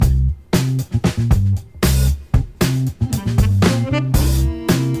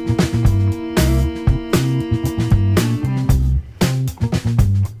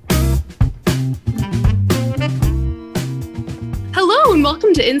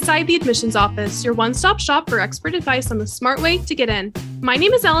to Inside the Admissions Office, your one-stop shop for expert advice on the smart way to get in. My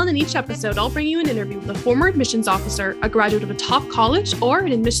name is Ellen, and each episode I'll bring you an interview with a former admissions officer, a graduate of a top college, or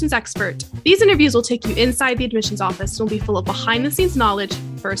an admissions expert. These interviews will take you inside the admissions office and will be full of behind-the-scenes knowledge,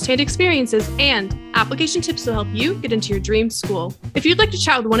 first-hand experiences, and application tips to help you get into your dream school. If you'd like to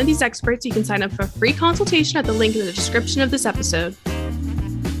chat with one of these experts, you can sign up for a free consultation at the link in the description of this episode.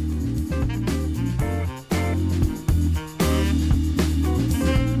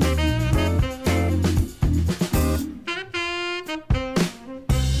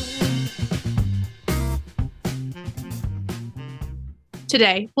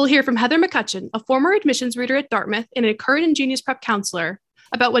 Today, we'll hear from Heather McCutcheon, a former admissions reader at Dartmouth and a current Ingenious Prep counselor,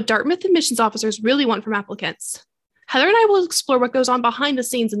 about what Dartmouth admissions officers really want from applicants. Heather and I will explore what goes on behind the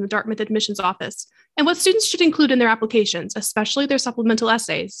scenes in the Dartmouth admissions office and what students should include in their applications, especially their supplemental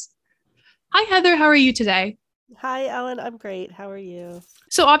essays. Hi, Heather. How are you today? Hi, Ellen. I'm great. How are you?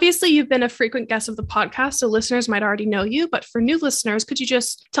 So obviously, you've been a frequent guest of the podcast, so listeners might already know you. But for new listeners, could you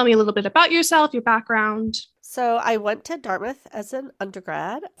just tell me a little bit about yourself, your background? So I went to Dartmouth as an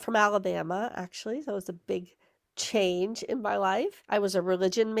undergrad from Alabama, actually. So it was a big change in my life. I was a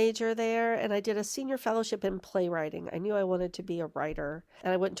religion major there, and I did a senior fellowship in playwriting. I knew I wanted to be a writer,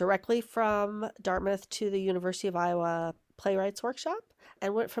 and I went directly from Dartmouth to the University of Iowa Playwrights Workshop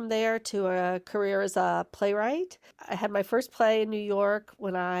and went from there to a career as a playwright. I had my first play in New York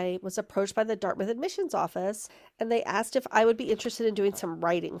when I was approached by the Dartmouth admissions office, and they asked if I would be interested in doing some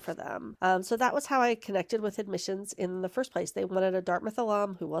writing for them. So that was how I connected with admissions in the first place. They wanted a Dartmouth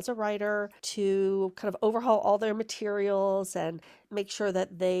alum who was a writer to kind of overhaul all their materials and make sure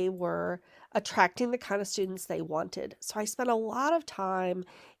that they were attracting the kind of students they wanted. So I spent a lot of time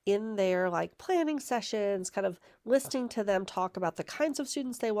in their planning sessions, kind of listening to them talk about the kinds of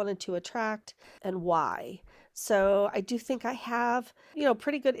students they wanted to attract and why. So I do think I have,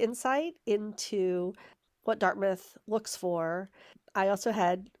 pretty good insight into what Dartmouth looks for. I also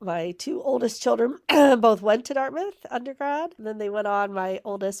had my two oldest children both went to Dartmouth undergrad, and then they went on. My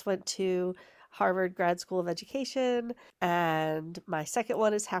oldest went to Harvard Grad School of Education, and my second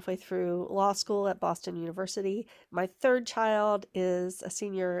one is halfway through law school at Boston University. My third child is a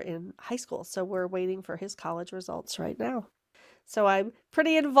senior in high school, so we're waiting for his college results right now. So I'm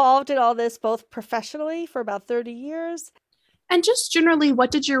pretty involved in all this, both professionally for about 30 years. And just generally, what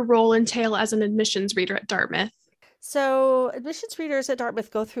did your role entail as an admissions reader at Dartmouth? So admissions readers at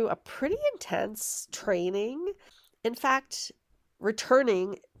Dartmouth go through a pretty intense training. In fact,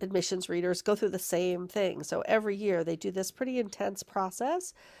 returning admissions readers go through the same thing. So every year they do this pretty intense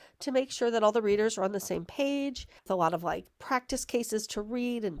process to make sure that all the readers are on the same page, with a lot of practice cases to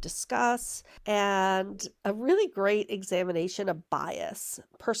read and discuss, and a really great examination of bias,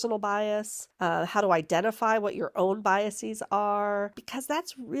 personal bias, how to identify what your own biases are, because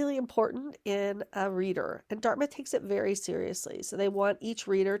that's really important in a reader. And Dartmouth takes it very seriously. So they want each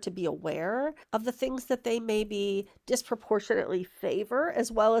reader to be aware of the things that they maybe disproportionately favor,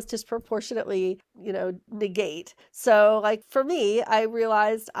 as well as disproportionately, negate. So for me, I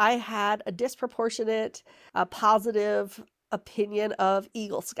realized I had a disproportionate positive opinion of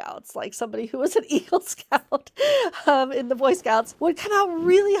Eagle Scouts. Somebody who was an Eagle Scout in the Boy Scouts would come out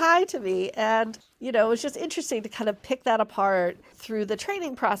really high to me. And, it was just interesting to kind of pick that apart through the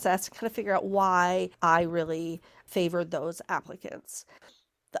training process to kind of figure out why I really favored those applicants.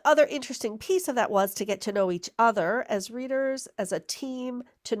 The other interesting piece of that was to get to know each other as readers, as a team,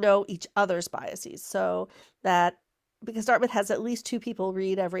 to know each other's biases. So that, because Dartmouth has at least two people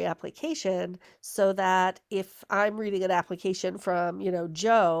read every application, so that if I'm reading an application from,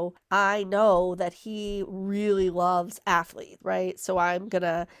 Joe, I know that he really loves athlete, right? So I'm going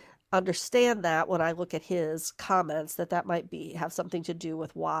to understand that when I look at his comments, that might have something to do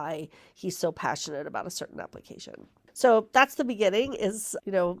with why he's so passionate about a certain application. So that's the beginning, is,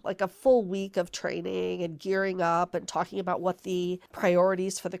 a full week of training and gearing up and talking about what the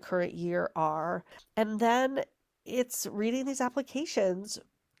priorities for the current year are. And then it's reading these applications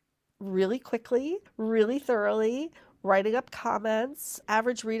really quickly, really thoroughly, writing up comments.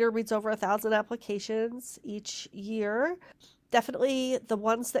 Average reader reads over 1,000 applications each year. Definitely the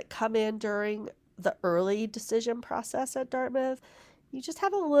ones that come in during the early decision process at Dartmouth, you just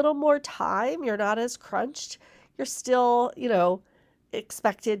have a little more time. You're not as crunched. You're still,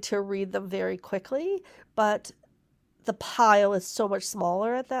 expected to read them very quickly, but the pile is so much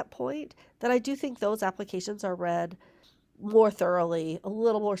smaller at that point that I do think those applications are read more thoroughly, a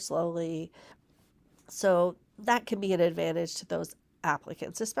little more slowly. So that can be an advantage to those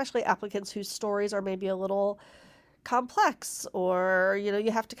applicants, especially applicants whose stories are maybe a little complex, or,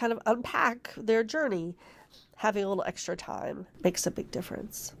 you have to kind of unpack their journey. having a little extra time makes a big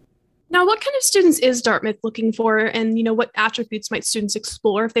difference. Now, what kind of students is Dartmouth looking for? And, what attributes might students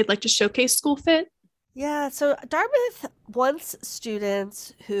explore if they'd like to showcase school fit? Yeah, so Dartmouth wants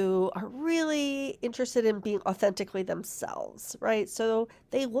students who are really interested in being authentically themselves, right? So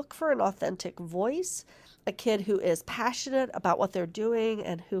they look for an authentic voice, a kid who is passionate about what they're doing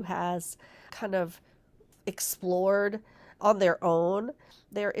and who has kind of explored on their own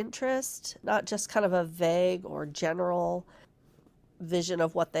their interest, not just kind of a vague or general vision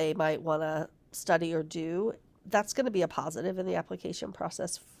of what they might want to study or do. That's going to be a positive in the application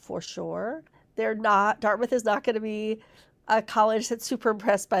process for sure. Dartmouth is not going to be a college that's super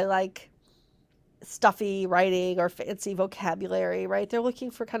impressed by like stuffy writing or fancy vocabulary, right? They're looking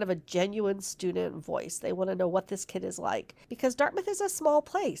for kind of a genuine student voice. They want to know what this kid is like because Dartmouth is a small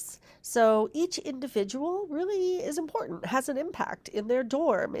place. So each individual really is important, has an impact in their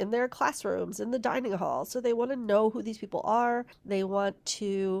dorm, in their classrooms, in the dining hall. So they want to know who these people are. They want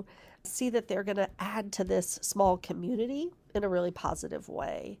to see that they're going to add to this small community in a really positive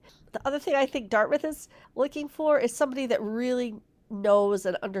way. The other thing I think Dartmouth is looking for is somebody that really knows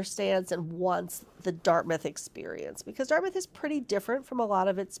and understands and wants the Dartmouth experience because Dartmouth is pretty different from a lot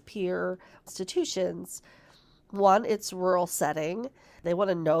of its peer institutions. One, it's rural setting. They want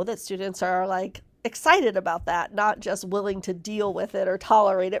to know that students are like excited about that, not just willing to deal with it or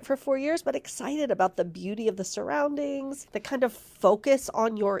tolerate it for 4 years, but excited about the beauty of the surroundings, the kind of focus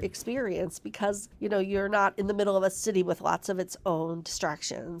on your experience because, you're not in the middle of a city with lots of its own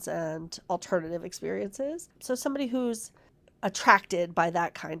distractions and alternative experiences. So somebody who's attracted by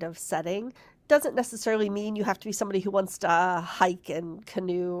that kind of setting doesn't necessarily mean you have to be somebody who wants to hike and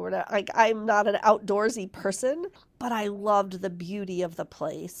canoe or like I'm not an outdoorsy person, but I loved the beauty of the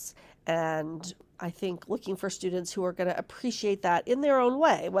place. And I think looking for students who are going to appreciate that in their own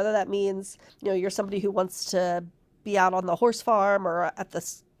way, whether that means, you're somebody who wants to be out on the horse farm or at the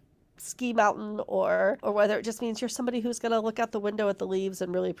ski mountain or whether it just means you're somebody who's going to look out the window at the leaves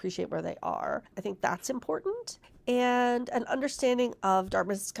and really appreciate where they are. I think that's important. And an understanding of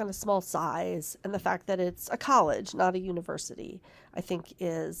Dartmouth's kind of small size and the fact that it's a college, not a university, I think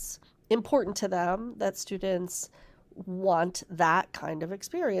is important to them, that students want that kind of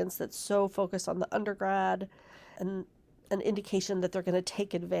experience that's so focused on the undergrad and an indication that they're going to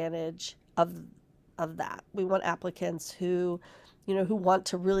take advantage of that. We want applicants who want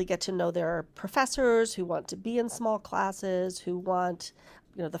to really get to know their professors, who want to be in small classes, who want,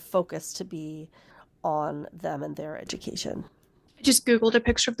 the focus to be on them and their education. I just Googled a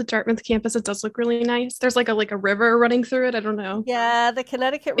picture of the Dartmouth campus. It does look really nice. There's like a river running through it. I don't know. Yeah, the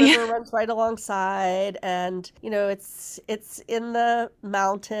Connecticut River runs right alongside, and it's in the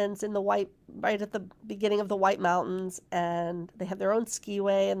mountains, right at the beginning of the White Mountains, and they have their own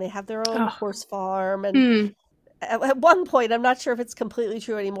skiway and they have their own horse farm. And at one point, I'm not sure if it's completely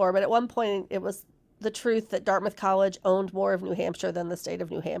true anymore, but at one point it was the truth that Dartmouth College owned more of New Hampshire than the state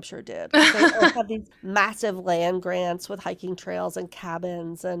of New Hampshire did. They have these massive land grants with hiking trails and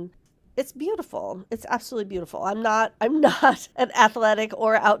cabins, and it's beautiful. It's absolutely beautiful. I'm not an athletic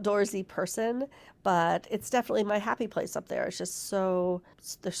or outdoorsy person, but it's definitely my happy place up there. It's just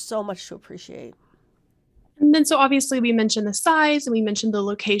there's so much to appreciate. And then, so obviously we mentioned the size and we mentioned the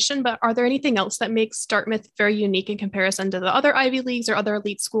location, but are there anything else that makes Dartmouth very unique in comparison to the other Ivy Leagues or other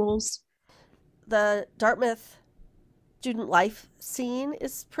elite schools? The Dartmouth student life scene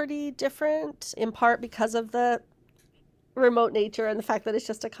is pretty different, in part because of the remote nature and the fact that it's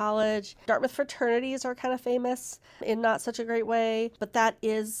just a college. Dartmouth fraternities are kind of famous in not such a great way, but that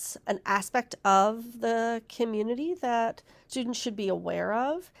is an aspect of the community that students should be aware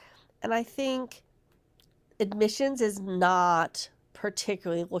of. And I think admissions is not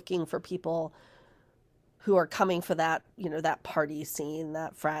particularly looking for people who are coming for that, that party scene,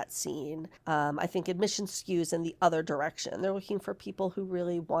 that frat scene. I think admission skews in the other direction. They're looking for people who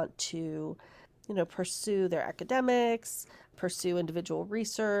really want to, pursue their academics, pursue individual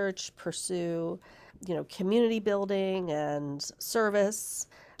research, pursue, community building and service.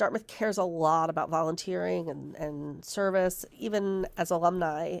 Dartmouth cares a lot about volunteering and service. Even as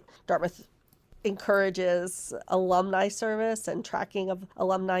alumni, Dartmouth encourages alumni service and tracking of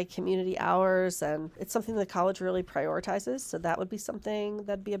alumni community hours, and it's something the college really prioritizes. So that would be something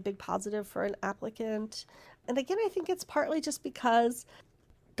that'd be a big positive for an applicant. And again, I think it's partly just because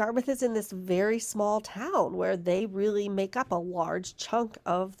Dartmouth is in this very small town where they really make up a large chunk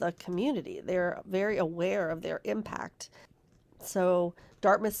of the community. They're very aware of their impact. So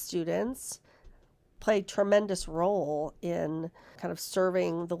Dartmouth students play a tremendous role in kind of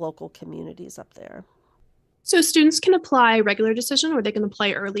serving the local communities up there. So students can apply regular decision or they can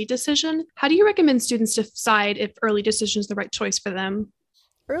apply early decision. How do you recommend students decide if early decision is the right choice for them?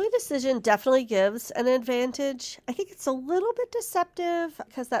 Early decision definitely gives an advantage. I think it's a little bit deceptive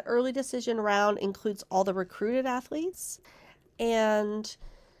because that early decision round includes all the recruited athletes. And,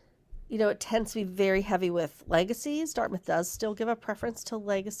 it tends to be very heavy with legacies. Dartmouth does still give a preference to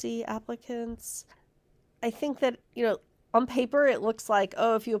legacy applicants. I think that, on paper it looks like,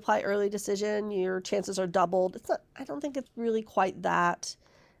 oh, if you apply early decision, your chances are doubled. It's not, I don't think it's really quite that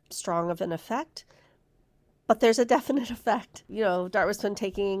strong of an effect. But there's a definite effect. Dartmouth's been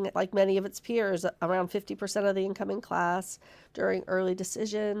taking, like many of its peers, around 50% of the incoming class during early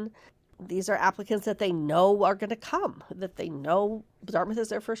decision. These are applicants that they know are going to come, that they know Dartmouth is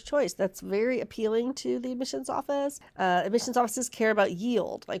their first choice. That's very appealing to the admissions office. Admissions offices care about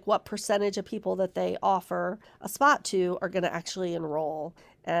yield, like what percentage of people that they offer a spot to are going to actually enroll.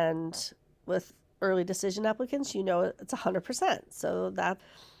 And with early decision applicants, it's 100%. So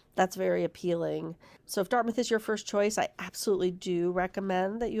that's very appealing. So if Dartmouth is your first choice, I absolutely do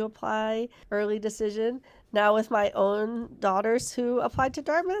recommend that you apply early decision. Now with my own daughters who applied to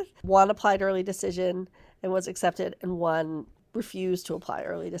Dartmouth, one applied early decision and was accepted, and one refused to apply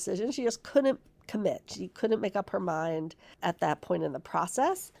early decision. She just couldn't commit. She couldn't make up her mind at that point in the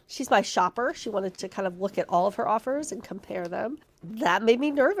process. She's my shopper. She wanted to kind of look at all of her offers and compare them. That made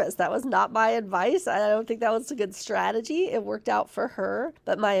me nervous. That was not my advice. I don't think that was a good strategy. It worked out for her.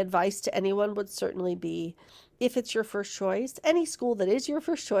 But my advice to anyone would certainly be, if it's your first choice, any school that is your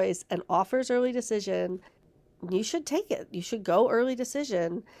first choice and offers early decision, you should take it. You should go early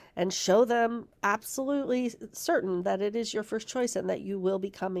decision and show them absolutely certain that it is your first choice and that you will be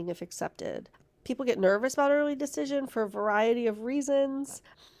coming if accepted. People get nervous about early decision for a variety of reasons,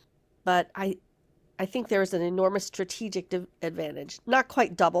 but I think there's an enormous strategic advantage. Not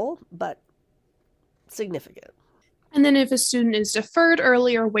quite double, but significant. And then if a student is deferred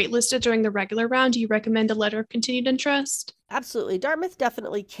early or waitlisted during the regular round, do you recommend a letter of continued interest? Absolutely. Dartmouth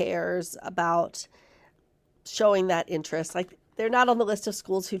definitely cares about showing that interest. Like, they're not on the list of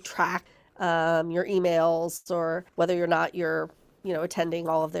schools who track your emails or whether or not you're attending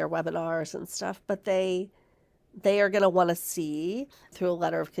all of their webinars and stuff, but they are going to want to see through a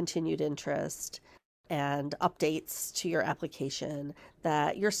letter of continued interest and updates to your application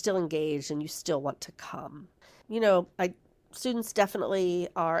that you're still engaged and you still want to come. Students definitely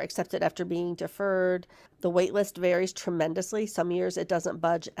are accepted after being deferred. The wait list varies tremendously. Some years it doesn't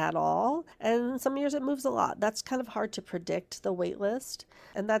budge at all, and some years it moves a lot. That's kind of hard to predict, the wait list,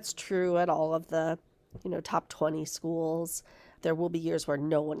 and that's true at all of the top 20 schools. There will be years where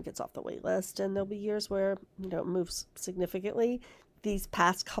no one gets off the wait list, and there'll be years where it moves significantly. These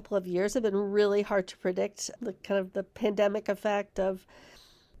past couple of years have been really hard to predict, the pandemic effect of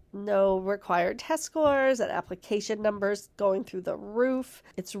no required test scores and application numbers going through the roof.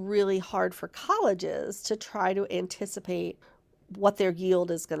 It's really hard for colleges to try to anticipate what their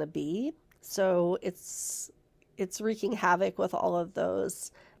yield is going to be. So it's wreaking havoc with all of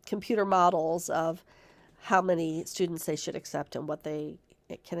those computer models of how many students they should accept and what they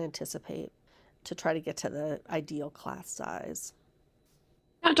can anticipate to try to get to the ideal class size.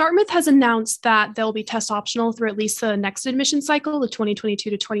 Now, Dartmouth has announced that they'll be test optional through at least the next admission cycle, the 2022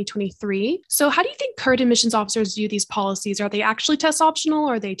 to 2023. So how do you think current admissions officers view these policies? Are they actually test optional?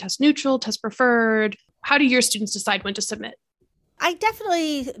 Are they test neutral, test preferred? How do your students decide when to submit? I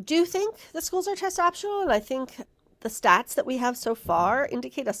definitely do think the schools are test optional, and I think the stats that we have so far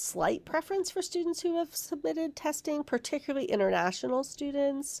indicate a slight preference for students who have submitted testing, particularly international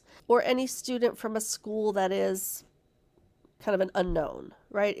students or any student from a school that is kind of an unknown,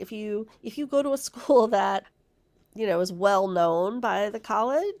 right? If you go to a school that is well known by the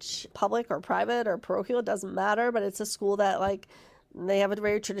college, public or private or parochial, it doesn't matter, but it's a school that they have a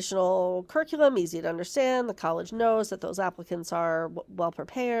very traditional curriculum, easy to understand. The college knows that those applicants are well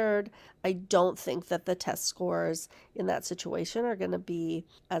prepared. I don't think that the test scores in that situation are going to be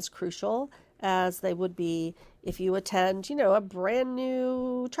as crucial as they would be if you attend, a brand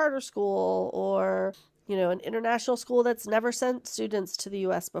new charter school or an international school that's never sent students to the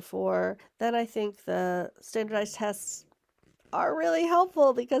U.S. before. Then I think the standardized tests are really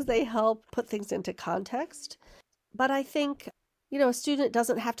helpful because they help put things into context. But I think a student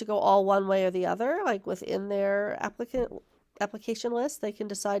doesn't have to go all one way or the other. Like, within their application list, they can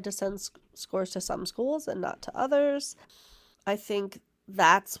decide to send scores to some schools and not to others. I think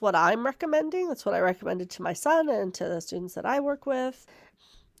that's what I'm recommending. That's what I recommended to my son and to the students that I work with.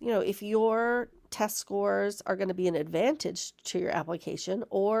 If your test scores are going to be an advantage to your application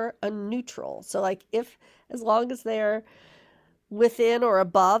or a neutral. So as long as they're within or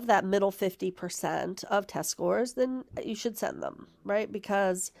above that middle 50% of test scores, then you should send them, right?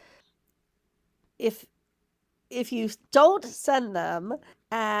 Because if you don't send them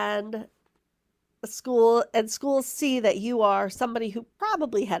and schools see that you are somebody who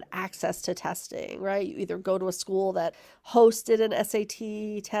probably had access to testing, right? You either go to a school that hosted an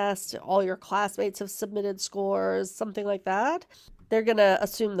SAT test, all your classmates have submitted scores, something like that. They're going to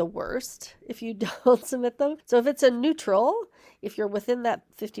assume the worst if you don't submit them. So if it's a neutral, if you're within that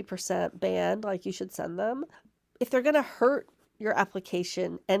 50% band, like, you should send them. If they're going to hurt your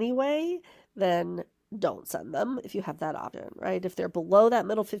application anyway, then don't send them if you have that option, right? If they're below that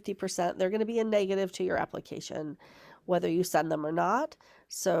middle 50%, they're going to be a negative to your application, whether you send them or not.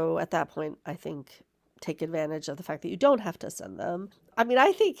 So at that point, I think take advantage of the fact that you don't have to send them. I mean,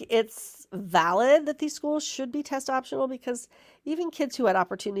 I think it's valid that these schools should be test optional, because even kids who had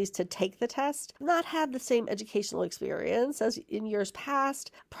opportunities to take the test have not had the same educational experience as in years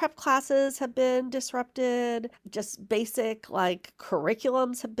past. Prep classes have been disrupted, just basic like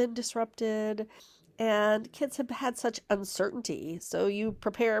curriculums have been disrupted. And kids have had such uncertainty. So you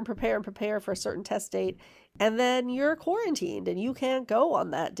prepare and prepare and prepare for a certain test date, and then you're quarantined and you can't go on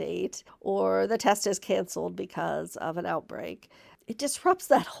that date, or the test is canceled because of an outbreak. It disrupts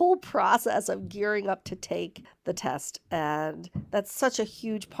that whole process of gearing up to take the test. And that's such a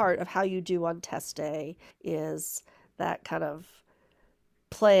huge part of how you do on test day, is that kind of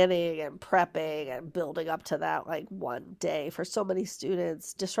planning and prepping and building up to that like one day. For so many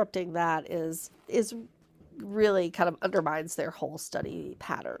students, disrupting that is really kind of undermines their whole study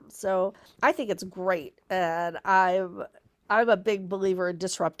pattern. So I think it's great, and I'm a big believer in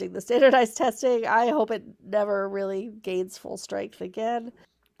disrupting the standardized testing. I hope it never really gains full strength again.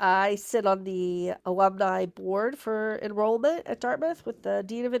 I sit on the alumni board for enrollment at Dartmouth with the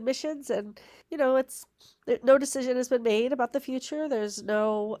Dean of Admissions, and it's no decision has been made about the future. There's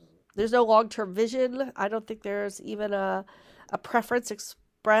no long-term vision. I don't think there's even a preference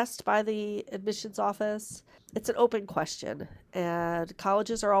expressed by the admissions office. It's an open question, and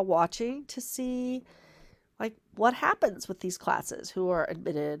colleges are all watching to see like what happens with these classes who are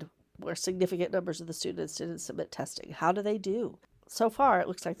admitted where significant numbers of the students didn't submit testing. How do they do? So far, it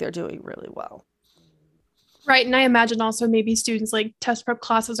looks like they're doing really well. Right. And I imagine also maybe students, like, test prep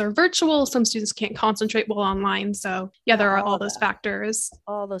classes are virtual. Some students can't concentrate while online. So yeah, there are all those factors.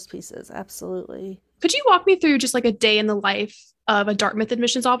 All those pieces. Absolutely. Could you walk me through just like a day in the life of a Dartmouth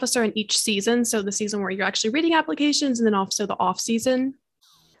admissions officer in each season? So the season where you're actually reading applications, and then also the off season.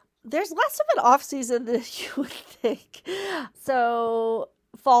 There's less of an off season than you would think. So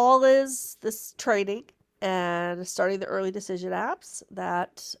fall is this training and starting the early decision apps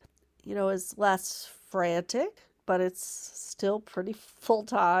that, is less frantic, but it's still pretty full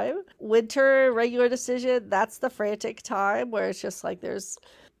time. Winter, regular decision, that's the frantic time where it's just like the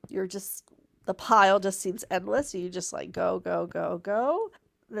pile just seems endless. You just like go, go, go, go.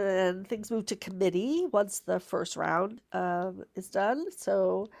 Then things move to committee once the first round is done.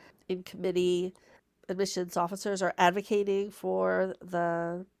 So in committee, admissions officers are advocating for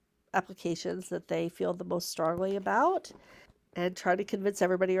the applications that they feel the most strongly about, and try to convince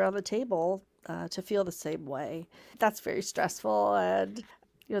everybody around the table to feel the same way. That's very stressful, and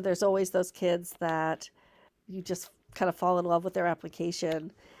there's always those kids that you just kind of fall in love with their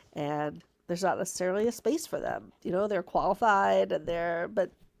application, and there's not necessarily a space for them. They're qualified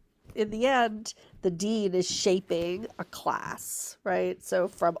but in the end, the dean is shaping a class, right? So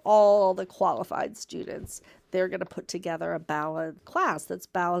from all the qualified students, they're going to put together a balanced class that's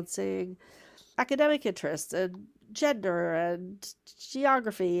balancing academic interests and gender and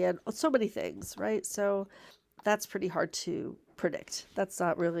geography and so many things, right? So that's pretty hard to predict. That's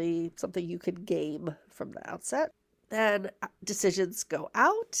not really something you can game from the outset. Then decisions go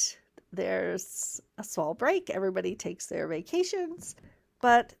out. There's a small break. Everybody takes their vacations.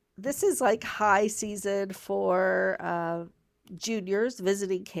 But this is like high season for juniors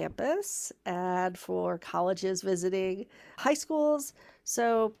visiting campus and for colleges visiting high schools.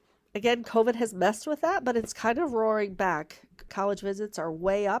 So again, COVID has messed with that, but it's kind of roaring back. College visits are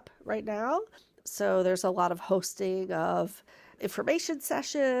way up right now. So there's a lot of hosting of information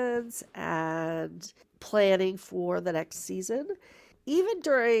sessions and planning for the next season. Even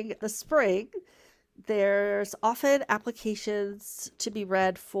during the spring, there's often applications to be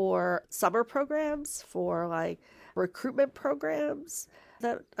read for summer programs, for like recruitment programs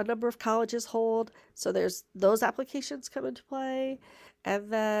that a number of colleges hold. So there's those applications come into play.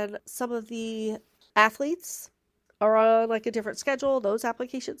 And then some of the athletes are on like a different schedule. Those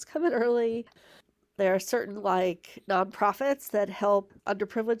applications come in early. There are certain like nonprofits that help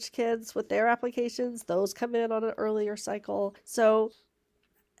underprivileged kids with their applications. Those come in on an earlier cycle. So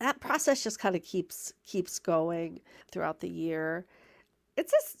that process just kind of keeps going throughout the year.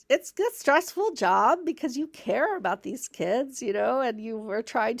 It's a stressful job because you care about these kids, and you are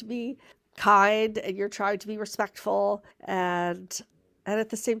trying to be kind and you're trying to be respectful, and at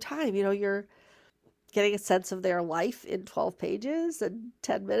the same time, you're getting a sense of their life in 12 pages and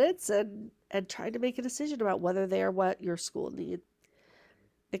 10 minutes, and trying to make a decision about whether they're what your school needs.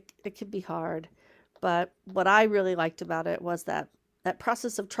 It can be hard, but what I really liked about it was that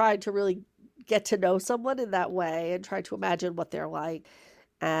process of trying to really get to know someone in that way and try to imagine what they're like.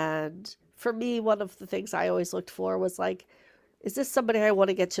 And for me, one of the things I always looked for was like, is this somebody I want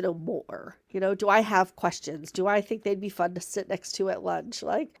to get to know more? Do I have questions? Do I think they'd be fun to sit next to at lunch?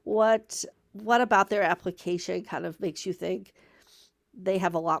 Like, what about their application kind of makes you think they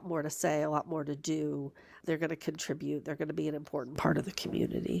have a lot more to say, a lot more to do? They're going to contribute. They're going to be an important part of the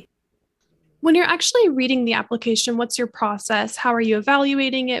community. When you're actually reading the application, what's your process? How are you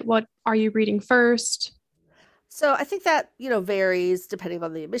evaluating it? What are you reading first? So I think that, varies depending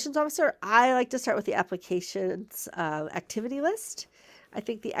on the admissions officer. I like to start with the application's activity list. I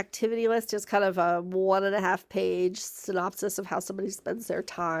think the activity list is kind of a 1.5 page synopsis of how somebody spends their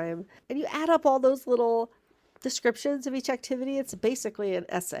time. And you add up all those little descriptions of each activity. It's basically an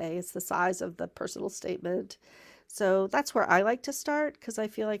essay. It's the size of the personal statement. So that's where I like to start because I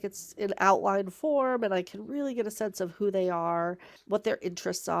feel like it's in outline form and I can really get a sense of who they are, what their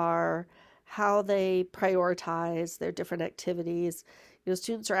interests are, how they prioritize their different activities.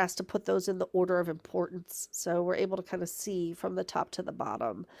 Students are asked to put those in the order of importance. So we're able to kind of see from the top to the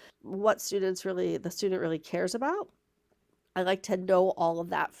bottom what the student really cares about. I like to know all of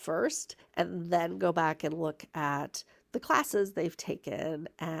that first and then go back and look at the classes they've taken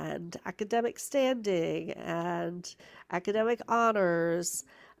and academic standing and academic honors,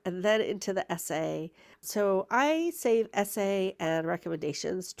 and then into the essay. So I save essay and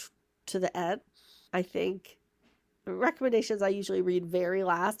recommendations to the end. I think recommendations I usually read very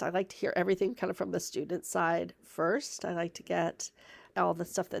last. I like to hear everything kind of from the student side first. I like to get all the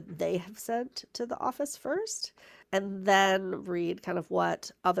stuff that they have sent to the office first, and then read kind of what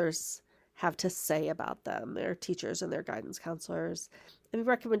others have to say about them, their teachers and their guidance counselors. And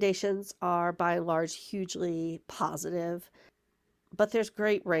recommendations are by and large hugely positive, but there's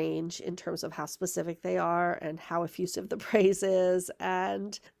great range in terms of how specific they are and how effusive the praise is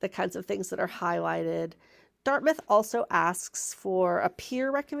and the kinds of things that are highlighted. Dartmouth also asks for a peer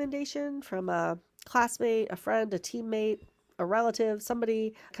recommendation from a classmate, a friend, a teammate, a relative,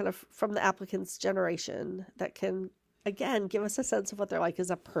 somebody kind of from the applicant's generation that can, again, give us a sense of what they're like as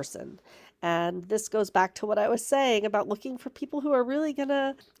a person. And this goes back to what I was saying about looking for people who are really going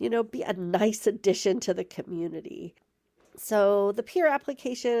to, be a nice addition to the community. So the peer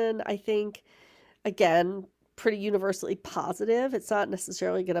application, I think, again, pretty universally positive. It's not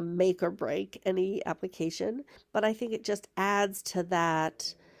necessarily going to make or break any application, but I think it just adds to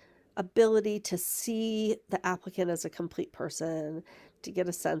that ability to see the applicant as a complete person, to get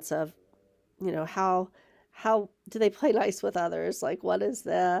a sense of, how do they play nice with others? Like what is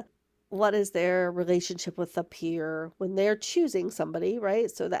their relationship with the peer when they're choosing somebody,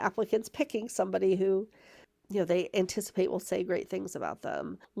 right? So the applicant's picking somebody who, they anticipate will say great things about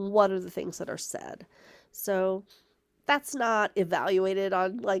them. What are the things that are said? So that's not evaluated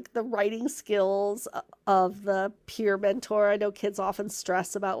on like the writing skills of the peer mentor. I know kids often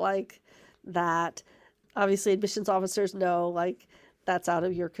stress about like that. Obviously, admissions officers know like that's out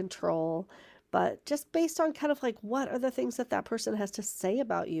of your control. But just based on kind of like what are the things that person has to say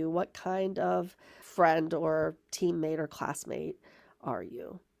about you? What kind of friend or teammate or classmate are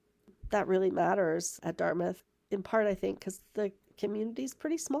you? That really matters at Dartmouth, in part, I think, because the community is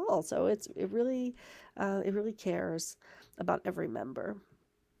pretty small. So it really cares about every member.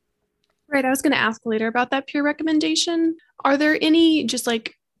 Right. I was going to ask later about that peer recommendation. Are there any just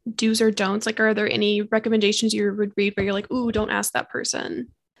like do's or don'ts? Like, are there any recommendations you would read where you're like, ooh, don't ask that person?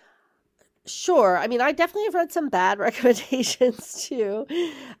 Sure. I mean, I definitely have read some bad recommendations too.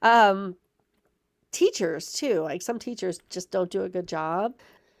 Um, Teachers too. Like some teachers just don't do a good job.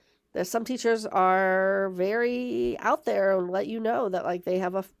 There's some teachers are very out there and let you know that like they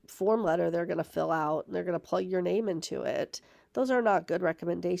have a form letter they're going to fill out and they're going to plug your name into it. Those are not good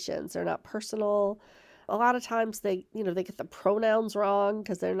recommendations. They're not personal. A lot of times they get the pronouns wrong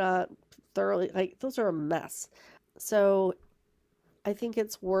because they're not thoroughly, like those are a mess. So I think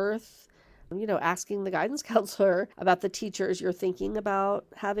it's worth Asking the guidance counselor about the teachers you're thinking about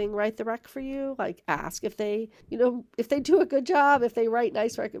having write the rec for you. Like, ask if they, if they do a good job, if they write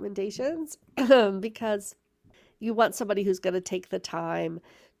nice recommendations, because you want somebody who's going to take the time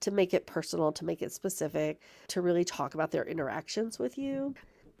to make it personal, to make it specific, to really talk about their interactions with you.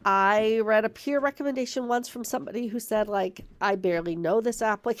 I read a peer recommendation once from somebody who said, like, I barely know this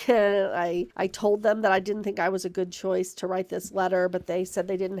applicant. I told them that I didn't think I was a good choice to write this letter, but they said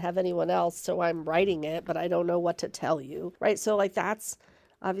they didn't have anyone else, so I'm writing it, but I don't know what to tell you, right? So, like, that's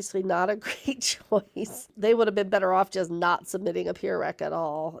obviously not a great choice. They would have been better off just not submitting a peer rec at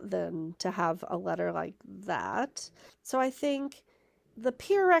all than to have a letter like that. So I think the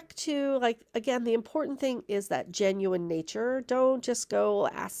peer rec too, like, again, the important thing is that genuine nature. Don't just go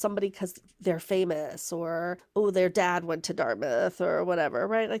ask somebody because they're famous or, oh, their dad went to Dartmouth or whatever,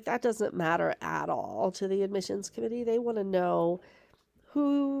 right? Like, that doesn't matter at all to the admissions committee. They want to know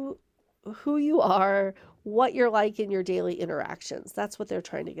who you are, what you're like in your daily interactions. That's what they're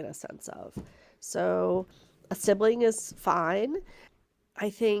trying to get a sense of. So a sibling is fine. I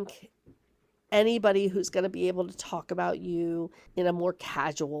think anybody who's going to be able to talk about you in a more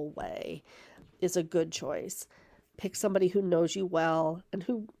casual way is a good choice. Pick somebody who knows you well and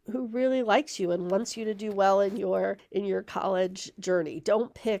who really likes you and wants you to do well in your college journey.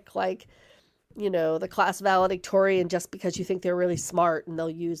 Don't pick, like, the class valedictorian just because you think they're really smart and they'll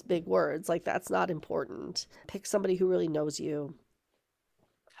use big words. Like, that's not important. Pick somebody who really knows you.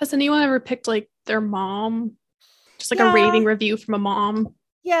 Has anyone ever picked, like, their mom? Just like Yeah. a raving review from a mom?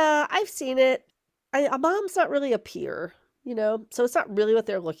 Yeah, I've seen it. A mom's not really a peer, so it's not really what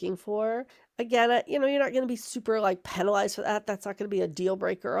they're looking for. Again, you're not going to be super, like, penalized for that. That's not going to be a deal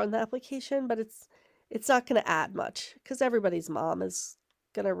breaker on the application, but it's not going to add much because everybody's mom is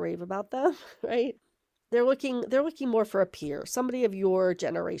going to rave about them, right? They're looking more for a peer, somebody of your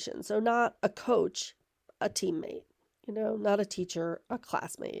generation. So not a coach, a teammate, not a teacher, a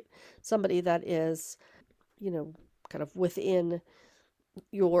classmate, somebody that is, kind of within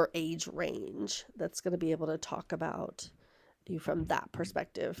your age range that's going to be able to talk about you from that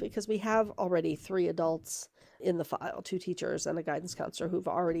perspective, because we have already 3 adults in the file, 2 teachers and a guidance counselor who've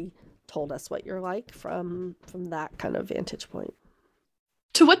already told us what you're like from that kind of vantage point.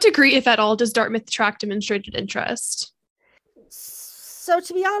 To what degree, if at all, does Dartmouth track demonstrated interest? So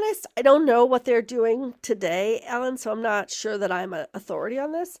to be honest, I don't know what they're doing today, Ellen, so I'm not sure that I'm an authority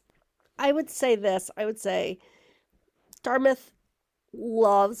on this. I would say this. I would say Dartmouth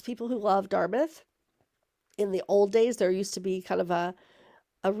loves people who love Dartmouth. In the old days, there used to be kind of a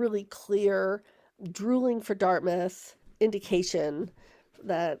really clear drooling for Dartmouth indication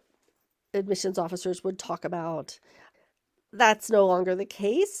that admissions officers would talk about. That's no longer the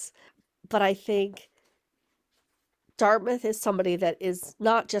case, but I think Dartmouth is somebody that is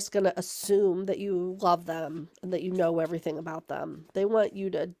not just going to assume that you love them and that you know everything about them. They want you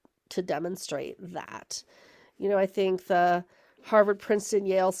to demonstrate that. I think the Harvard, Princeton,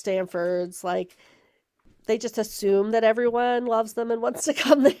 Yale, Stanfords, like, they just assume that everyone loves them and wants to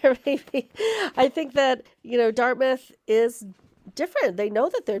come there, maybe. I think that, Dartmouth is different. They know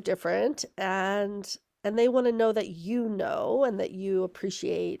that they're different, and they want to know that you know and that you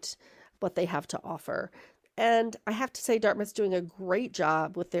appreciate what they have to offer. And I have to say, Dartmouth's doing a great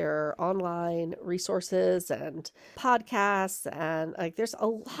job with their online resources and podcasts. And, like, there's a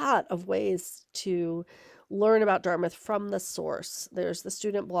lot of ways to learn about Dartmouth from the source. There's the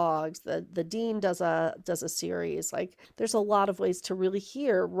student blogs, the dean does a series. Like, there's a lot of ways to really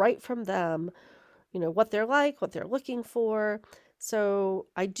hear right from them, what they're like, what they're looking for. So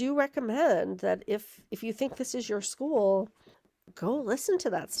I do recommend that if you think this is your school, go listen to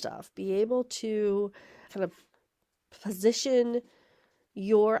that stuff. Be able to kind of position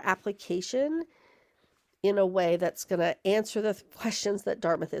your application in a way that's going to answer the questions that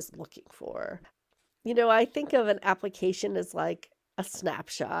Dartmouth is looking for. I think of an application as like a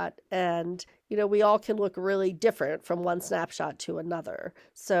snapshot, and, we all can look really different from one snapshot to another.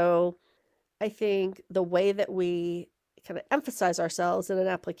 So I think the way that we kind of emphasize ourselves in an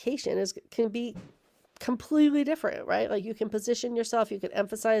application can be completely different, right? Like, you can position yourself, you can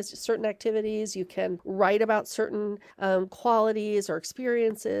emphasize certain activities, you can write about certain qualities or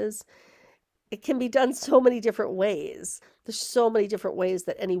experiences. It can be done so many different ways. There's so many different ways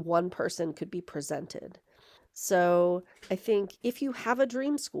that any one person could be presented. So I think if you have a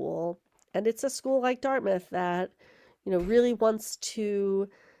dream school, and it's a school like Dartmouth that, really wants to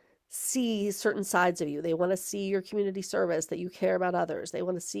see certain sides of you. They want to see your community service, that you care about others. They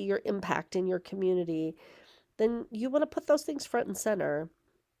want to see your impact in your community. Then you want to put those things front and center.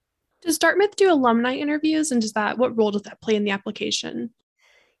 Does Dartmouth do alumni interviews, and what role does that play in the application?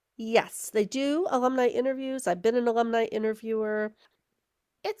 Yes, they do alumni interviews. I've been an alumni interviewer.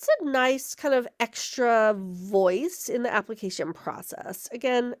 It's a nice kind of extra voice in the application process.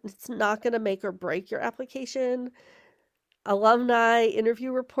 Again, it's not going to make or break your application. Alumni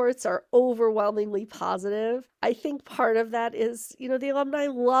interview reports are overwhelmingly positive. I think part of that is, the alumni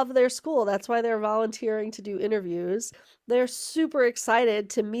love their school. That's why they're volunteering to do interviews. They're super excited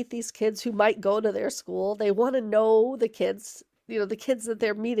to meet these kids who might go to their school. They want to know the kids, the kids that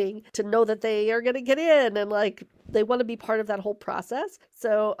they're meeting, to know that they are going to get in, and like they want to be part of that whole process.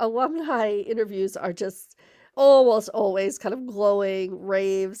 So alumni interviews are just almost always kind of glowing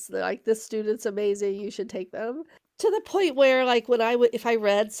raves. They're like, this student's amazing, you should take them. To the point where, like, when if I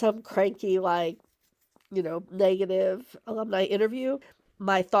read some cranky, like, negative alumni interview,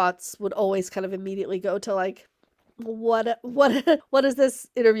 my thoughts would always kind of immediately go to like, what does this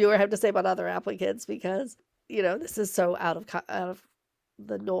interviewer have to say about other applicants? Because this is so out of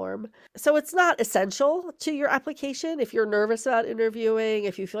the norm. So it's not essential to your application. If you're nervous about interviewing,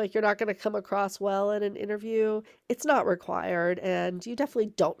 if you feel like you're not going to come across well in an interview, it's not required, and you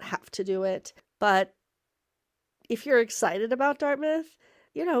definitely don't have to do it. But if you're excited about Dartmouth,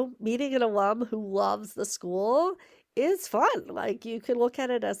 meeting an alum who loves the school is fun. Like, you can look at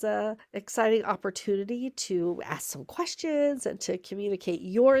it as a exciting opportunity to ask some questions and to communicate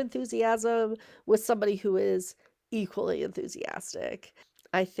your enthusiasm with somebody who is equally enthusiastic.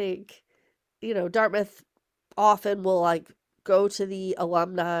 I think, Dartmouth often will like go to the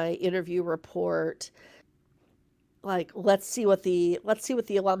alumni interview report, like, let's see what the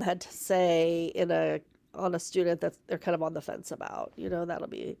alum had to say on a student that they're kind of on the fence about. That'll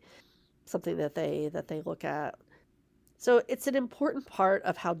be something that they look at. So it's an important part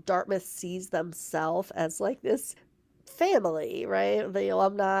of how Dartmouth sees themselves as like this family, right? The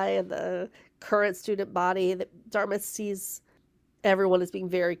alumni and the current student body, that Dartmouth sees everyone as being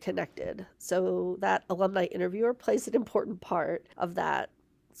very connected. So that alumni interviewer plays an important part of that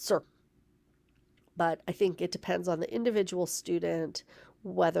circle. But I think it depends on the individual student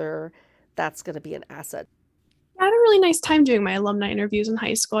whether that's going to be an asset. I had a really nice time doing my alumni interviews in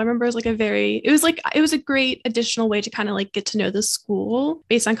high school. I remember it was a great additional way to kind of like get to know the school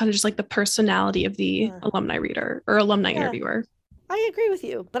based on kind of just like the personality of the alumni reader or alumni interviewer. I agree with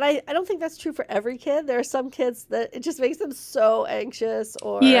you, but I don't think that's true for every kid. There are some kids that it just makes them so anxious,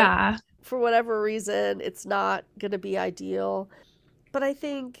 or for whatever reason, it's not going to be ideal. But I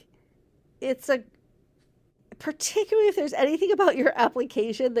think particularly if there's anything about your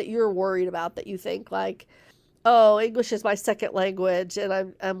application that you're worried about, that you think like, oh, English is my second language,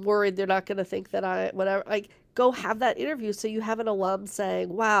 and I'm worried they're not going to think that whatever, like, go have that interview so you have an alum saying,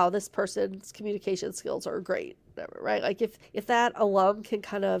 wow, this person's communication skills are great, whatever, right? Like, if that alum can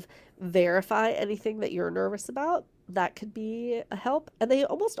kind of verify anything that you're nervous about, that could be a help. And they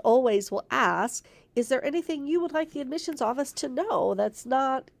almost always will ask, is there anything you would like the admissions office to know that's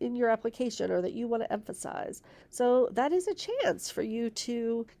not in your application or that you want to emphasize? So that is a chance for you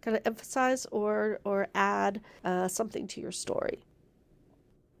to kind of emphasize or add something to your story.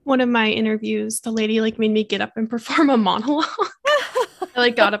 One of my interviews, the lady like made me get up and perform a monologue. I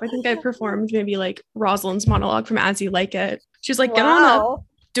like got up. I think I performed maybe like Rosalind's monologue from As You Like It. She was like, get on up,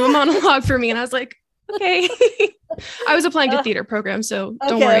 do a monologue for me. And I I was okay. I was applying to theater programs, so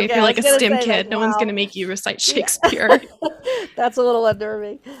don't worry if you're like a STEM kid. No one's going to make you recite Shakespeare. That's a little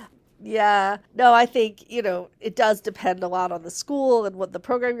unnerving. Yeah. No, I think, it does depend a lot on the school and what the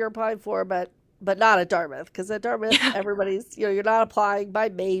program you're applying for, but not at Dartmouth, because at Dartmouth, everybody's, you're not applying by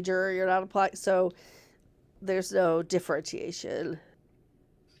major, you're not applying, so there's no differentiation.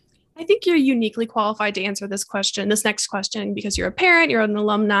 I think you're uniquely qualified to answer this next question, because you're a parent, you're an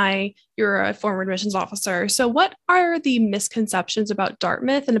alumni, you're a former admissions officer. So what are the misconceptions about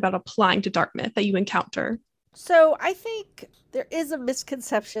Dartmouth and about applying to Dartmouth that you encounter? So I think there is a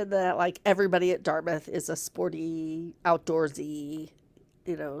misconception that like everybody at Dartmouth is a sporty, outdoorsy,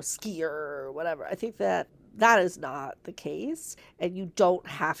 skier or whatever. I think that is not the case, and you don't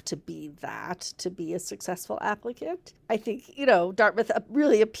have to be that to be a successful applicant. I think, Dartmouth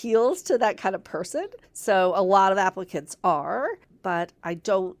really appeals to that kind of person. So a lot of applicants are, but I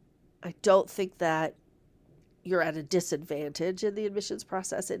don't think that you're at a disadvantage in the admissions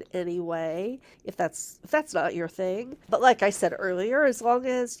process in any way if that's not your thing. But like I said earlier, as long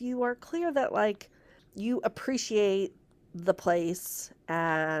as you are clear that like you appreciate the place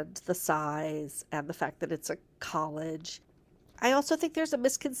and the size and the fact that it's a college. I also think there's a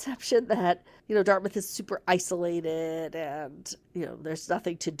misconception that, Dartmouth is super isolated and, there's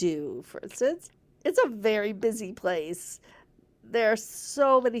nothing to do, for instance. It's a very busy place. There are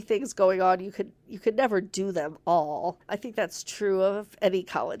so many things going on. You could never do them all. I think that's true of any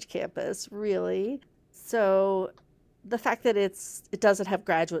college campus, really. So the fact that it doesn't have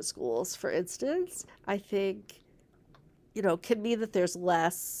graduate schools, for instance, I think, can mean that there's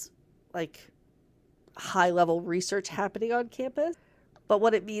less like high level research happening on campus. But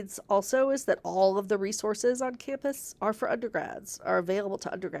what it means also is that all of the resources on campus are for undergrads, are available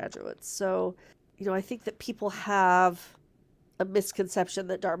to undergraduates. So, I think that people have a misconception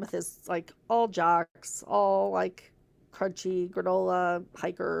that Dartmouth is like all jocks, all like crunchy granola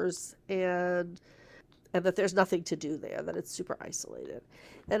hikers, and that there's nothing to do there, that it's super isolated.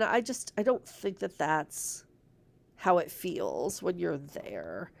 And I don't think that that's how it feels when you're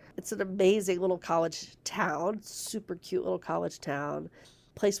there. It's an amazing little college town, super cute little college town,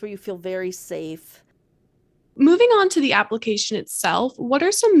 place where you feel very safe. Moving on to the application itself, what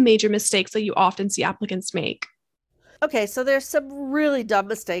are some major mistakes that you often see applicants make? Okay, so there's some really dumb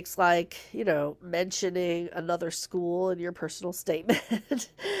mistakes like, mentioning another school in your personal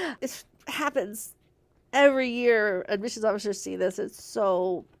statement. It happens every year. Admissions officers see this. It's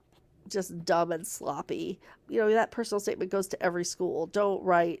so just dumb and sloppy. That personal statement goes to every school. Don't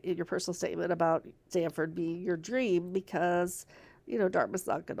write in your personal statement about Stanford being your dream because, Dartmouth's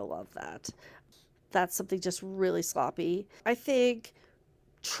not going to love that. That's something just really sloppy. I think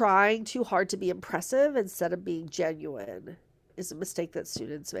trying too hard to be impressive instead of being genuine is a mistake that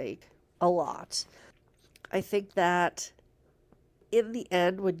students make a lot. I think that in the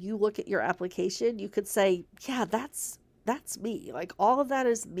end, when you look at your application, you could say, yeah, that's me. Like all of that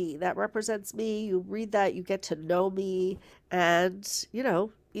is me. That represents me. You read that, you get to know me, and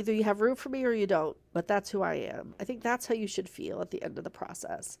either you have room for me or you don't, but that's who I am. I think that's how you should feel at the end of the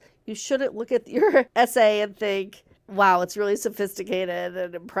process. You shouldn't look at your essay and think, wow, it's really sophisticated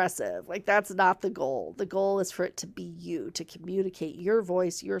and impressive. Like that's not the goal. The goal is for it to be you, to communicate your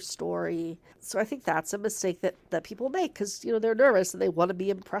voice, your story. So I think that's a mistake that people make because, they're nervous and they want to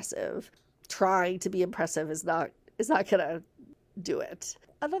be impressive. Trying to be impressive is not gonna do it.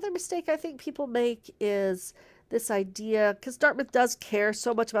 Another mistake I think people make is this idea, because Dartmouth does care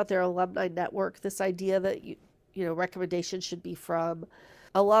so much about their alumni network, this idea that recommendations should be from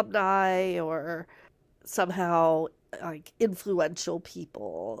alumni or somehow like influential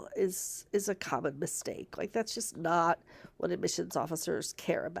people is a common mistake. Like that's just not what admissions officers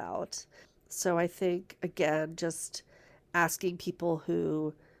care about. So I think again, just asking people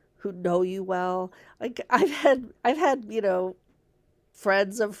who know you well. Like I've had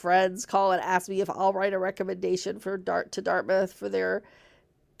friends of friends call and ask me if I'll write a recommendation for Dartmouth for their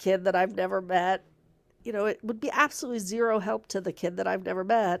kid that I've never met. It would be absolutely zero help to the kid that I've never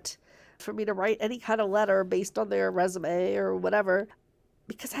met for me to write any kind of letter based on their resume or whatever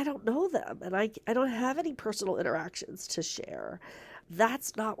because I don't know them and I don't have any personal interactions to share.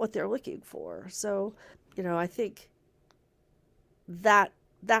 That's not what they're looking for. So, I think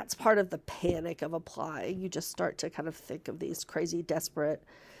that's part of the panic of applying. You just start to kind of think of these crazy, desperate,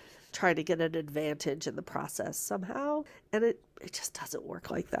 trying to get an advantage in the process somehow. And it just doesn't work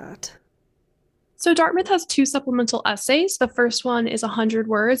like that. So Dartmouth has 2 supplemental essays. The first one is 100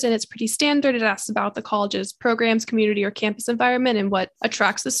 words, and it's pretty standard. It asks about the college's programs, community, or campus environment and what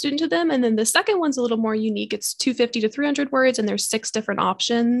attracts the student to them. And then the second one's a little more unique. It's 250 to 300 words, and there's 6 different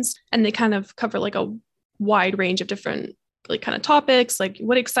options. And they kind of cover like a wide range of different like kind of topics, like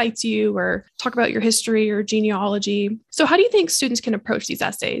what excites you or talk about your history or genealogy. So how do you think students can approach these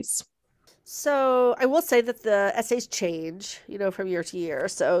essays? So I will say that the essays change, from year to year.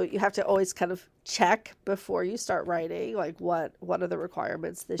 So you have to always kind of check before you start writing, like what are the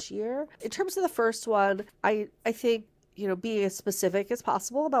requirements this year. In terms of the first one, I think, being as specific as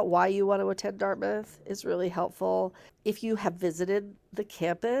possible about why you want to attend Dartmouth is really helpful. If you have visited the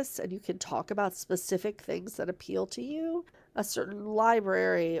campus and you can talk about specific things that appeal to you, a certain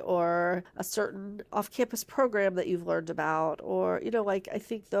library or a certain off-campus program that you've learned about, or, I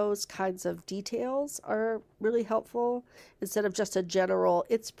think those kinds of details are really helpful instead of just a general,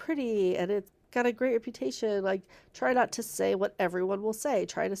 it's pretty and it's got a great reputation. Like, try not to say what everyone will say.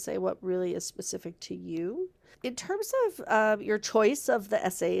 Try to say what really is specific to you. In terms of your choice of the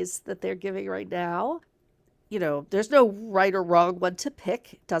essays that they're giving right now, there's no right or wrong one to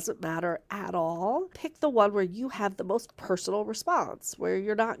pick. It doesn't matter at all. Pick the one where you have the most personal response, where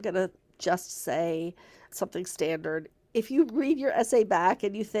you're not going to just say something standard. If you read your essay back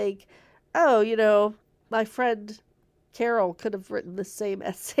and you think, oh, my friend Carol could have written the same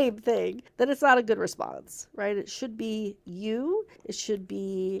thing, then it's not a good response, right? It should be you. It should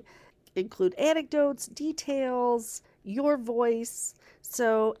include anecdotes, details, your voice.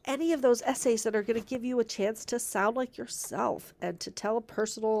 So, any of those essays that are going to give you a chance to sound like yourself and to tell a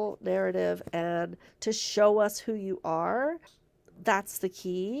personal narrative and to show us who you are, that's the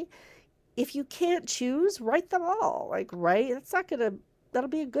key. If you can't choose, write them all. Like, write, it's not going to, that'll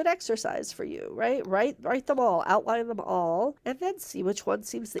be a good exercise for you, right? Write them all, outline them all, and then see which one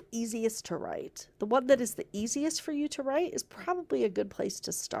seems the easiest to write. The one that is the easiest for you to write is probably a good place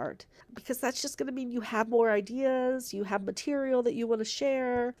to start, because that's just going to mean you have more ideas, you have material that you want to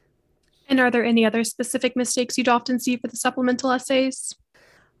share. And are there any other specific mistakes you'd often see for the supplemental essays?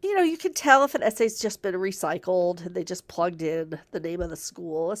 You can tell if an essay's just been recycled and they just plugged in the name of the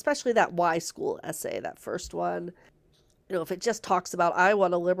school, especially that Y school essay, that first one. If it just talks about, I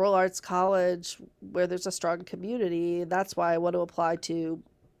want a liberal arts college where there's a strong community, that's why I want to apply to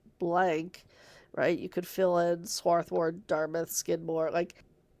blank, right? You could fill in Swarthmore, Dartmouth, Skidmore. Like,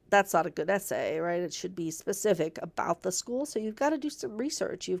 that's not a good essay, right? It should be specific about the school. So you've got to do some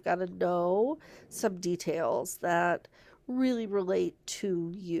research. You've got to know some details that really relate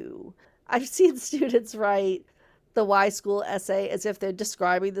to you. I've seen students write the Y school essay as if they're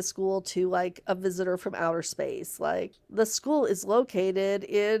describing the school to like a visitor from outer space. Like, the school is located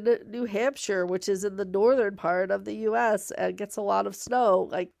in New Hampshire, which is in the northern part of the US and gets a lot of snow.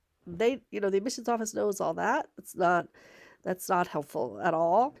 Like, the admissions office knows all that. That's not helpful at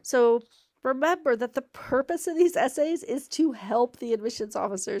all. So remember that the purpose of these essays is to help the admissions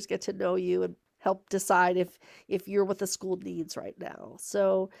officers get to know you and help decide if you're what the school needs right now.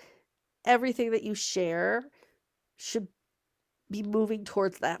 So everything that you share should be moving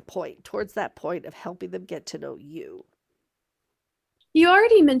towards that point of helping them get to know you. You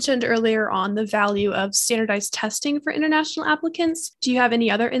already mentioned earlier on the value of standardized testing for international applicants. Do you have any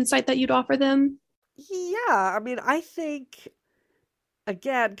other insight that you'd offer them? Yeah, I mean, I think,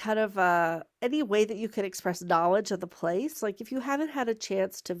 again, kind of any way that you can express knowledge of the place. Like, if you haven't had a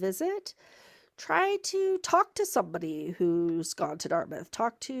chance to visit, try to talk to somebody who's gone to Dartmouth.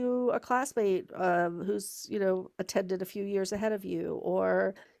 Talk to a classmate who's attended a few years ahead of you,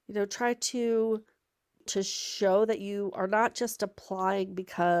 or try to show that you are not just applying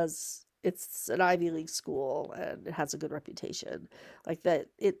because it's an Ivy League school and it has a good reputation, like that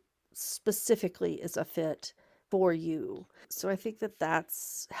it specifically is a fit for you. So I think that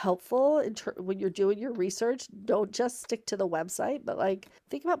that's helpful when you're doing your research. Don't just stick to the website, but like,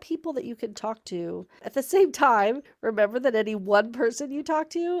 think about people that you can talk to. At the same time, remember that any one person you talk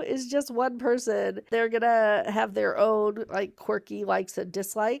to is just one person. They're gonna have their own like quirky likes and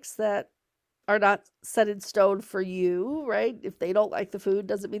dislikes that are not set in stone for you, right? If they don't like the food,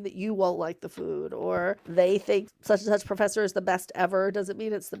 doesn't mean that you won't like the food, or they think such and such professor is the best ever, doesn't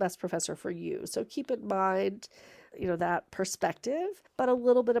mean it's the best professor for you. So keep in mind, that perspective, but a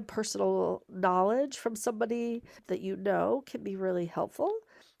little bit of personal knowledge from somebody that can be really helpful.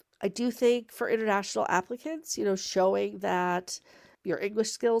 I do think for international applicants, showing that your English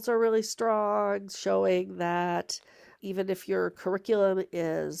skills are really strong, showing that even if your curriculum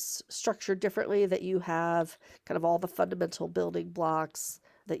is structured differently, that you have kind of all the fundamental building blocks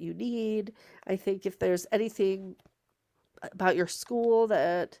that you need. I think if there's anything about your school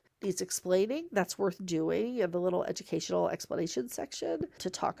that needs explaining, that's worth doing in the little educational explanation section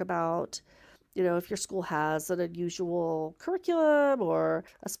to talk about, if your school has an unusual curriculum or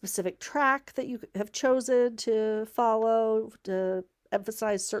a specific track that you have chosen to follow to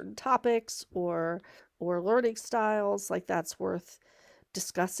emphasize certain topics or learning styles, like that's worth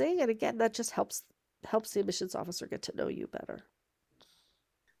discussing. And again, that just helps the admissions officer get to know you better.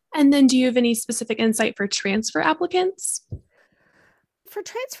 And then do you have any specific insight for transfer applicants? For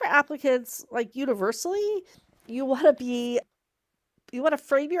transfer applicants, like universally, you want to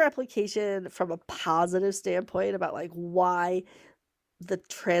frame your application from a positive standpoint about like why the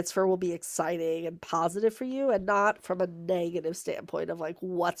transfer will be exciting and positive for you, and not from a negative standpoint of like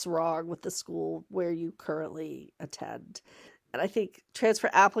what's wrong with the school where you currently attend. And I think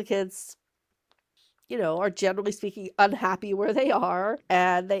transfer applicants, are generally speaking unhappy where they are,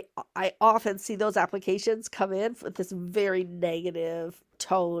 and I often see those applications come in with this very negative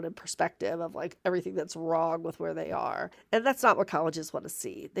tone and perspective of like everything that's wrong with where they are. And that's not what colleges want to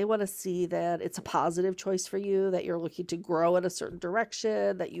see. They want to see that it's a positive choice for you, that you're looking to grow in a certain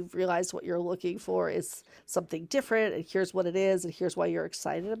direction, that you've realized what you're looking for is something different, and here's what it is, and here's why you're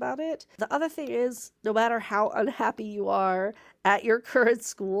excited about it. The other thing is, no matter how unhappy you are at your current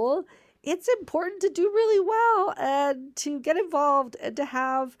school, it's important to do really well and to get involved and to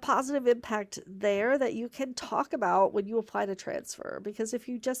have positive impact there that you can talk about when you apply to transfer. Because if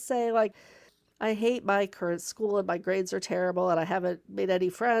you just say like, I hate my current school and my grades are terrible and I haven't made any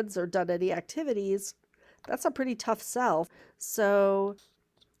friends or done any activities, That's a pretty tough sell. So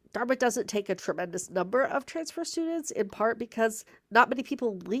Dartmouth doesn't take a tremendous number of transfer students, in part because not many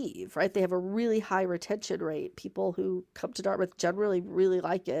people leave, right? They have a really high retention rate. People who come to Dartmouth generally really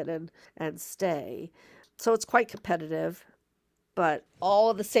like it and stay. So it's quite competitive, but all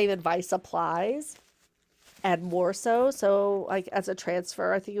of the same advice applies and more so. So like as a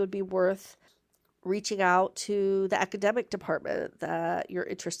transfer, I think it would be worth reaching out to the academic department that you're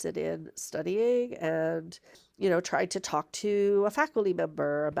interested in studying and, trying to talk to a faculty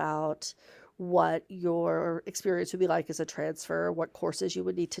member about what your experience would be like as a transfer, what courses you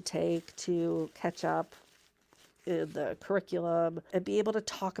would need to take to catch up in the curriculum, and be able to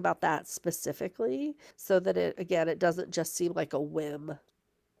talk about that specifically so that it doesn't just seem like a whim.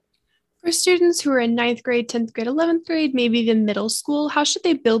 For students who are in ninth grade, 10th grade, 11th grade, maybe even middle school, how should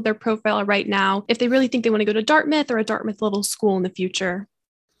they build their profile right now if they really think they want to go to Dartmouth or a Dartmouth little school in the future?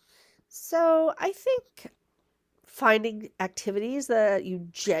 So I think finding activities that you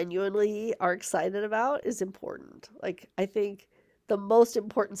genuinely are excited about is important. Like, I think the most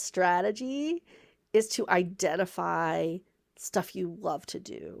important strategy is to identify stuff you love to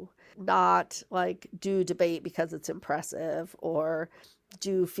do, not like do debate because it's impressive or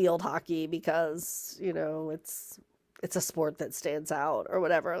do field hockey because, it's a sport that stands out or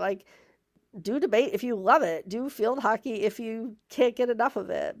whatever. Like, do debate if you love it, do field hockey if you can't get enough of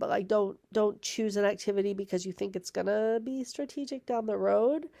it, but like don't choose an activity because you think it's gonna be strategic down the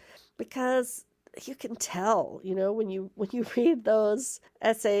road, because you can tell, when you read those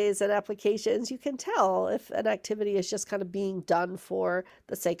essays and applications, you can tell if an activity is just kind of being done for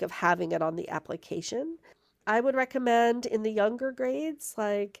the sake of having it on the application. I would recommend in the younger grades,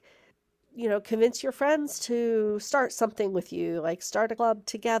 like, convince your friends to start something with you, like start a club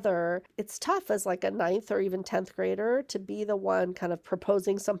together. It's tough as like a ninth or even 10th grader to be the one kind of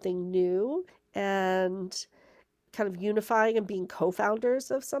proposing something new and kind of unifying and being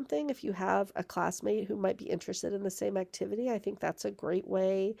co-founders of something. If you have a classmate who might be interested in the same activity, I think that's a great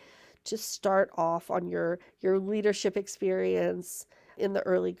way to start off on your leadership experience in the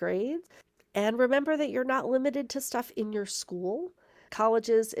early grades. And remember that you're not limited to stuff in your school.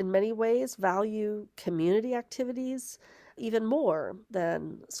 Colleges, in many ways, value community activities even more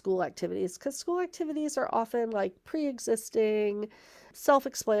than school activities, because school activities are often like pre existing, self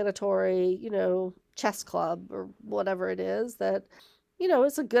explanatory, chess club or whatever it is that,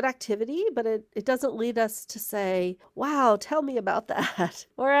 is a good activity, but it doesn't lead us to say, wow, tell me about that.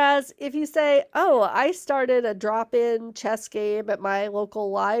 Whereas if you say, oh, I started a drop in chess game at my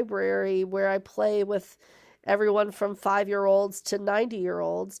local library where I play with everyone from 5-year-olds to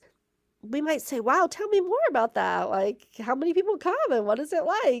 90-year-olds, we might say, wow, tell me more about that. Like, how many people come and what is it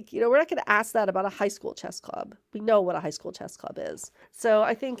like? We're not going to ask that about a high school chess club. We know what a high school chess club is. So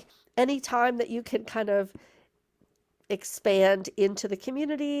I think anytime that you can kind of expand into the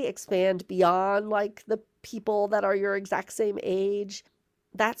community, expand beyond like the people that are your exact same age,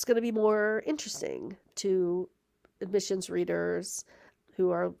 that's going to be more interesting to admissions readers who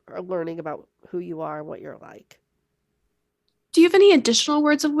are learning about who you are and what you're like. Do you have any additional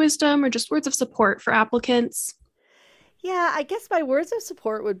words of wisdom or just words of support for applicants? Yeah, I guess my words of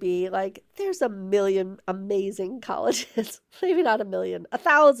support would be like, there's a million amazing colleges. Maybe not a million,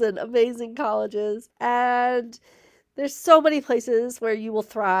 1,000 amazing colleges. And there's so many places where you will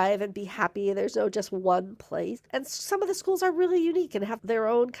thrive and be happy. There's no just one place. And some of the schools are really unique and have their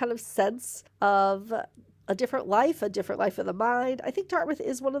own kind of sense of a different life of the mind. I think Dartmouth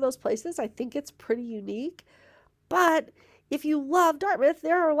is one of those places. I think it's pretty unique. But if you love Dartmouth,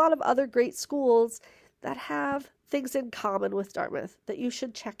 there are a lot of other great schools that have things in common with Dartmouth that you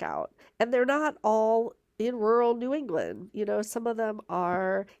should check out. And they're not all in rural New England. Some of them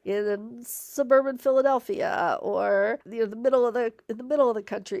are in suburban Philadelphia or the middle of the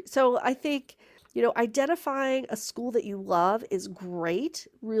country. So I think, identifying a school that you love is great,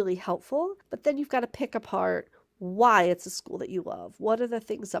 really helpful, but then you've got to pick apart why it's a school that you love. What are the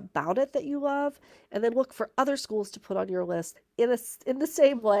things about it that you love? And then look for other schools to put on your list in the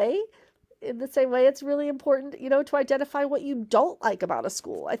same way. In the same way, it's really important, to identify what you don't like about a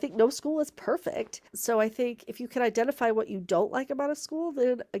school. I think no school is perfect. So I think if you can identify what you don't like about a school,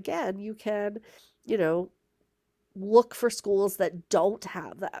 then again, you can, look for schools that don't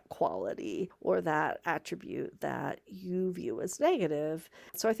have that quality or that attribute that you view as negative.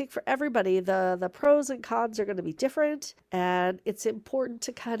 So I think for everybody, the pros and cons are going to be different. And it's important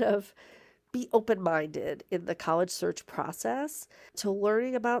to kind of be open-minded in the college search process to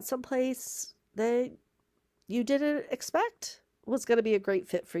learning about some place that you didn't expect was going to be a great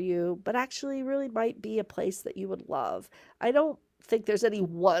fit for you, but actually really might be a place that you would love. I don't think there's any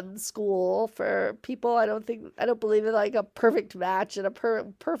one school for people. I don't believe in like a perfect match and a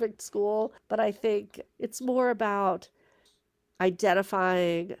perfect school, but I think it's more about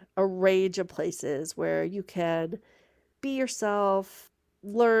identifying a range of places where you can be yourself,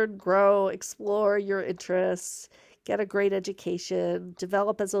 learn, grow, explore your interests, get a great education,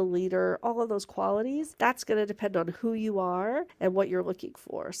 develop as a leader, all of those qualities. That's going to depend on who you are and what you're looking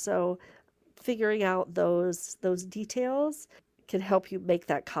for. So figuring out those details can help you make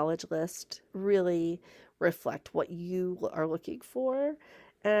that college list really reflect what you are looking for.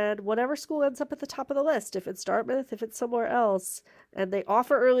 And whatever school ends up at the top of the list, if it's Dartmouth, if it's somewhere else, and they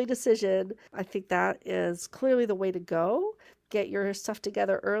offer early decision, I think that is clearly the way to go. Get your stuff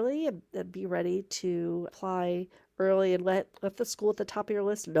together early and be ready to apply early, and let the school at the top of your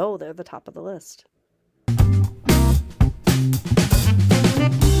list know they're the top of the list.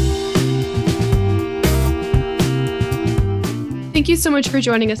 Thank you so much for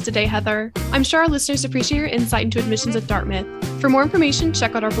joining us today, Heather. I'm sure our listeners appreciate your insight into admissions at Dartmouth. For more information,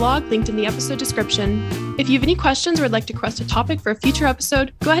 check out our blog linked in the episode description. If you have any questions or would like to request a topic for a future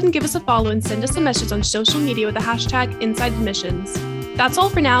episode, go ahead and give us a follow and send us a message on social media with the hashtag InsideAdmissions. That's all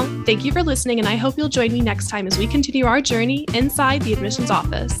for now. Thank you for listening, and I hope you'll join me next time as we continue our journey inside the admissions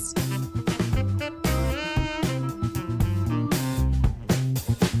office.